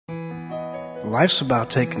Life's about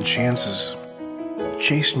taking chances,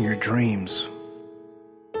 chasing your dreams.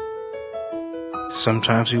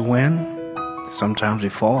 Sometimes we win, sometimes we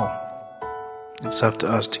fall. It's up to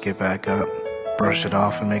us to get back up, brush it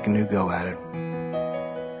off, and make a new go at it.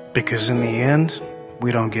 Because in the end,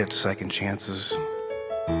 we don't get second chances.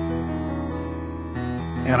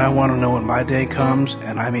 And I want to know when my day comes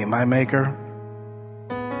and I meet my maker,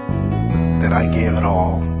 that I gave it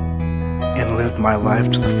all and lived my life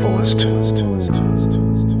to the fullest.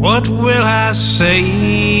 What will I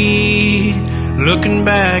say, looking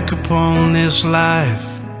back upon this life?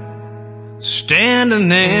 Standing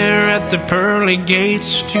there at the pearly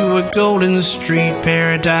gates to a golden street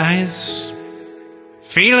paradise,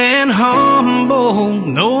 feeling humble,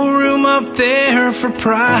 no room up there for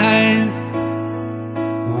pride.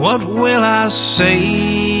 What will I say?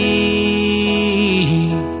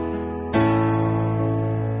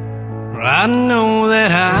 Well, I know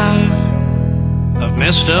that I've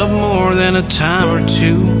messed up more than a time or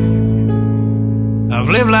two. I've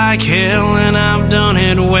lived like hell and I've done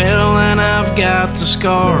it well, and I've got the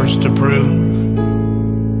scars to prove.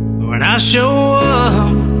 When I show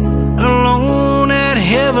up alone at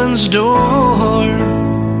heaven's door,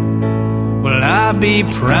 will I be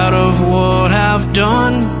proud of what I've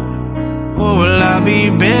done, or will I be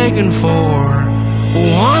begging for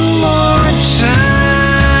one more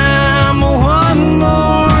time, one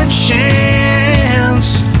more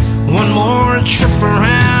chance, one more trip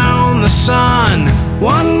around the sun,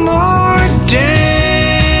 one more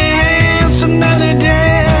dance, another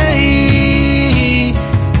day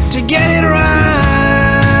to get it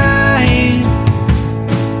right?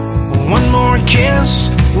 One more kiss,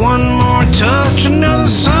 one more touch, another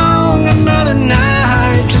song, another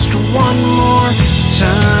night, just one more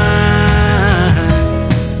time.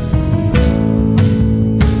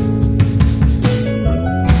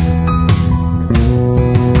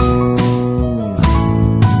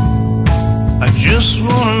 I just want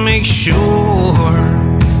to make sure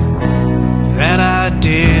that I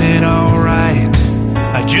did it all right.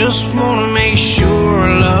 I just want to make sure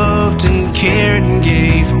I loved and cared and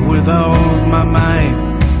gave with all of my might.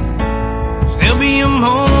 There'll be a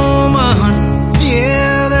moment,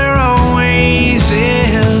 yeah, there always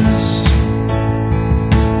is,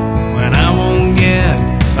 when I won't get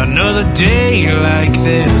another day like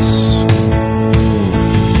this.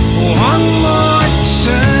 One more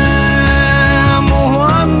time,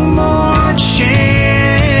 one more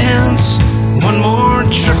chance, one more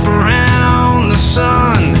trip around the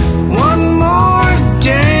sun, one more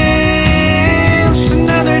dance,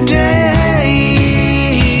 another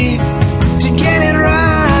day to get it right.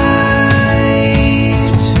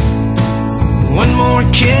 One more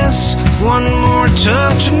kiss, one more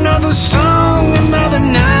touch, another song, another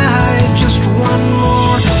night, just one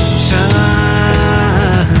more time.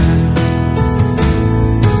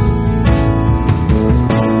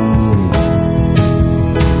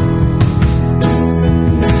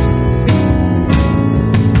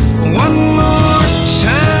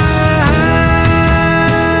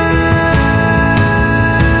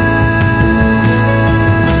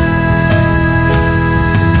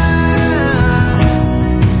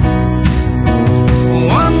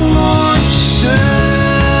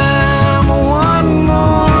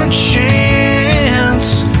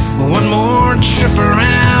 Trip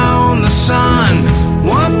around the sun,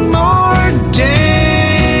 one more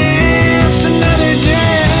dance, another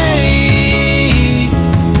day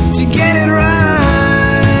to get it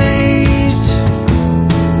right.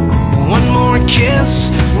 One more kiss,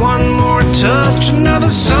 one more touch, another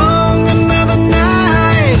song.